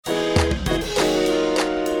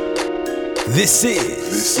This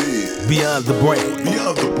is Beyond the Brand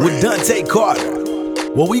with Dante Carter,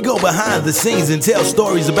 where we go behind the scenes and tell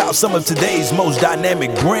stories about some of today's most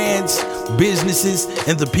dynamic brands, businesses,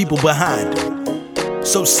 and the people behind them.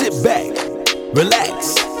 So sit back,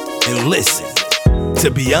 relax, and listen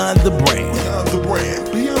to Beyond the Brand. Beyond the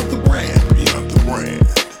Brand, Beyond the Brand, Beyond the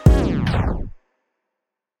Brand.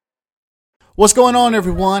 What's going on,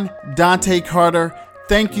 everyone? Dante Carter.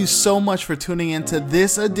 Thank you so much for tuning into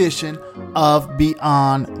this edition of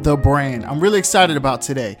Beyond the Brand. I'm really excited about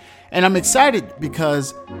today. And I'm excited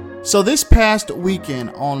because, this past weekend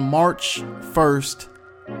on March 1st,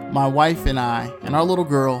 my wife and I and our little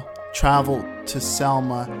girl traveled to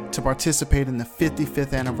Selma to participate in the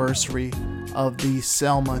 55th anniversary of the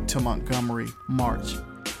Selma to Montgomery March.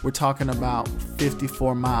 We're talking about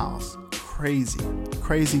 54 miles.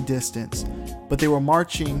 Crazy distance. But they were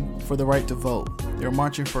marching for the right to vote. They were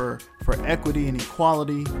marching for equity and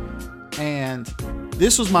equality. And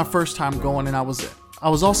this was my first time going, and I was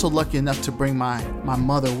also lucky enough to bring my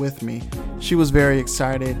mother with me. She was very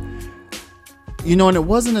excited. And it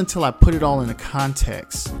wasn't until I put it all into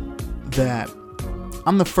context that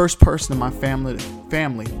I'm the first person in my family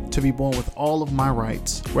to be born with all of my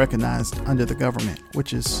rights recognized under the government,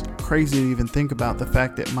 which is crazy to even think about, the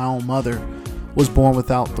fact that my own mother was born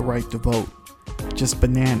without the right to vote. Just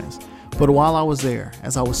bananas. But while I was there,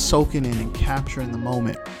 as I was soaking in and capturing the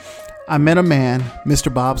moment, I met a man,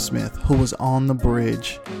 Mr. Bob Smith, who was on the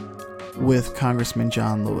bridge with Congressman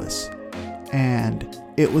John Lewis. And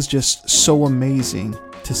it was just so amazing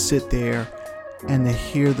to sit there and to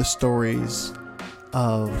hear the stories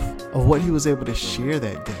of what he was able to share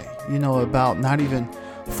that day, about not even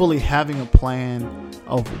fully having a plan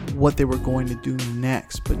of what they were going to do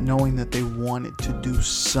next, but knowing that they wanted to do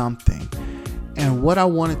something. And what I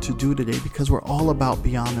wanted to do today, because we're all about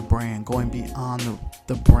Beyond the Brand, going beyond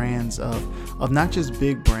the brands of not just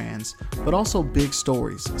big brands, but also big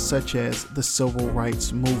stories, such as the civil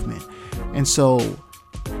rights movement. And so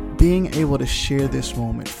being able to share this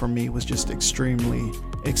moment for me was just extremely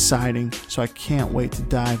exciting. So I can't wait to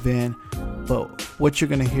dive in. But what you're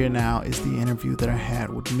going to hear now is the interview that I had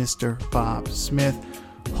with Mr. Bob Smith.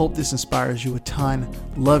 Hope this inspires you a ton.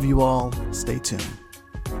 Love you all. Stay tuned.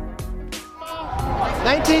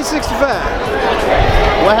 1965.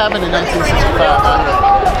 What happened in 1965?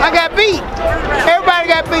 I got beat. Everybody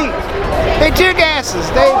got beat. They tear gases.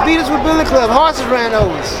 They beat us with billy club. Horses ran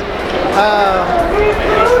over us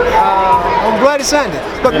on Bloody Sunday.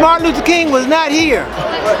 But Martin Luther King was not here.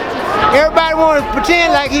 Everybody wanted to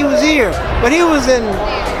pretend like he was here, but he was in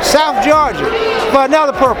South Georgia for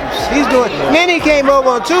another purpose. Then he came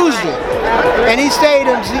over on Tuesday, and he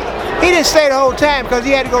didn't stay the whole time because he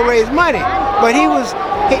had to go raise money. But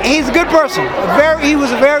he's a good person. He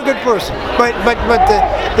was a very good person. But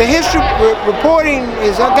the history reporting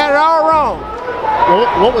got it all wrong.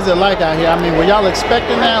 What was it like out here? I mean, were y'all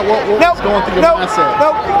expecting that? What was going through your mindset?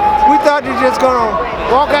 Nope. We thought they were just going to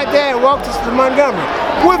walk out there and walk to Montgomery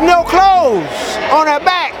with no clothes on our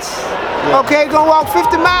backs. Yeah. Okay, going to walk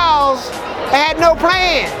 50 miles and had no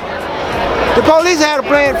plan. The police had a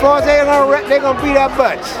plan for us. They're going to beat our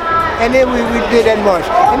butts. And then we did that march.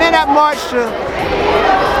 And then I marched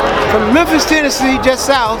from Memphis, Tennessee, just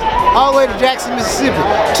south, all the way to Jackson, Mississippi.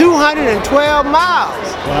 212 miles.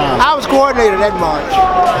 Wow. I was coordinator that march.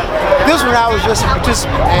 This one I was just a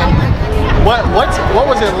participant. And what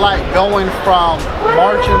was it like going from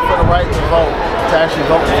marching for the right to vote to actually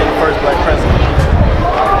voting for the first black president?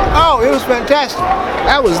 Oh, it was fantastic.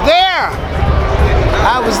 I was there.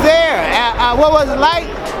 What was it like?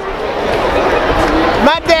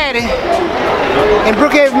 My daddy in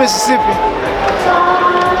Brookhaven, Mississippi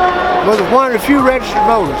was one of the few registered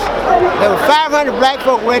voters. There were 500 black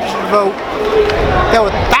folk registered to vote. There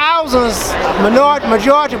were thousands,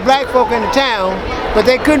 majority of black folk in the town, but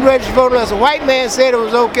they couldn't register to vote unless a white man said it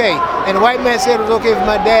was okay. And the white man said it was okay for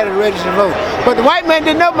my daddy to register to vote. But the white man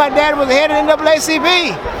didn't know my daddy was the head of the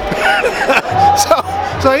NAACP.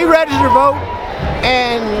 so he registered to vote,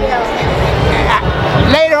 and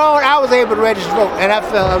later on, I was able to register to vote, and I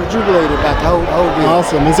was jubilated about the whole deal.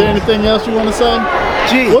 Awesome. Is there anything else you want to say?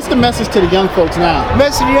 Gee. What's the message to the young folks now? The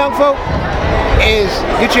message to the young folk is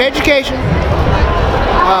get your education.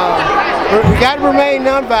 We got to remain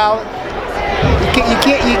nonviolent. You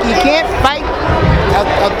can't fight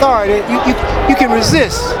authority. You can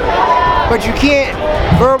resist, but you can't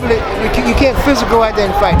verbally. You can't physically go out there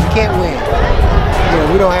and fight. You can't win.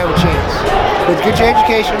 We don't have a chance. But get your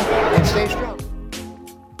education and stay strong.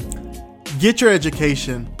 Get your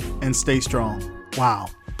education and stay strong. Wow.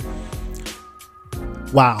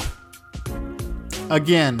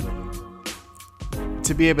 Again,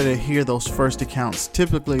 to be able to hear those first accounts.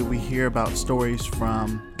 Typically we hear about stories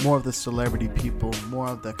from more of the celebrity people, more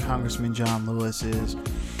of the Congressman John Lewis's,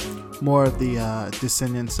 more of the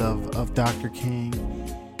descendants of Dr. King.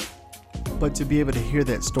 But to be able to hear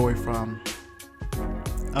that story from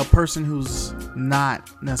a person who's not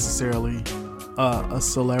necessarily a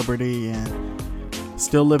celebrity and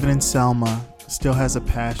still living in Selma, still has a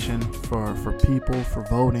passion for people, for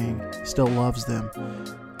voting, still loves them,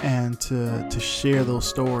 and to share those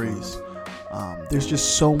stories. There's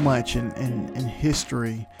just so much in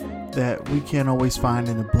history that we can't always find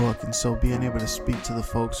in a book, and so being able to speak to the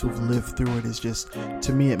folks who've lived through it is just,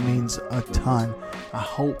 to me, it means a ton. I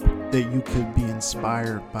hope that you could be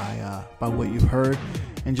inspired by what you've heard,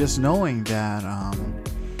 and just knowing that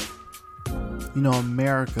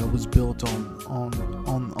America was built on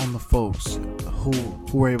the folks who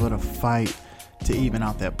were able to fight to even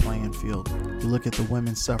out that playing field. You look at the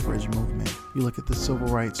women's suffrage movement, you look at the civil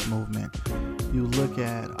rights movement, you look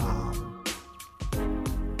at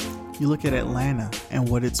Atlanta and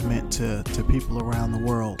what it's meant to people around the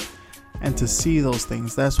world. And to see those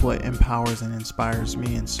things, that's what empowers and inspires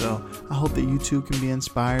me. And so I hope that you too can be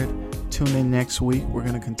inspired. Tune in next week. We're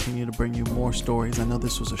going to continue to bring you more stories. I know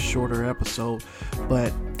this was a shorter episode,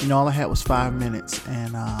 but all I had was 5 minutes.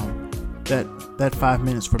 And that 5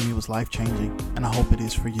 minutes for me was life-changing. And I hope it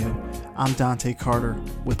is for you. I'm Dante Carter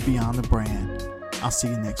with Beyond the Brand. I'll see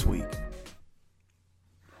you next week.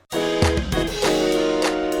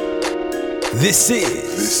 This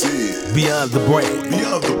is Beyond the Brand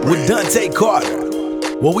with Dante Carter,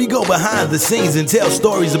 where we go behind the scenes and tell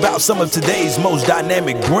stories about some of today's most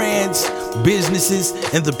dynamic brands, businesses,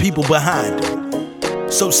 and the people behind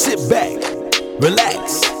them. So sit back,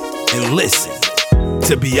 relax, and listen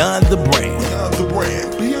to Beyond the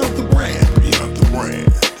Brand.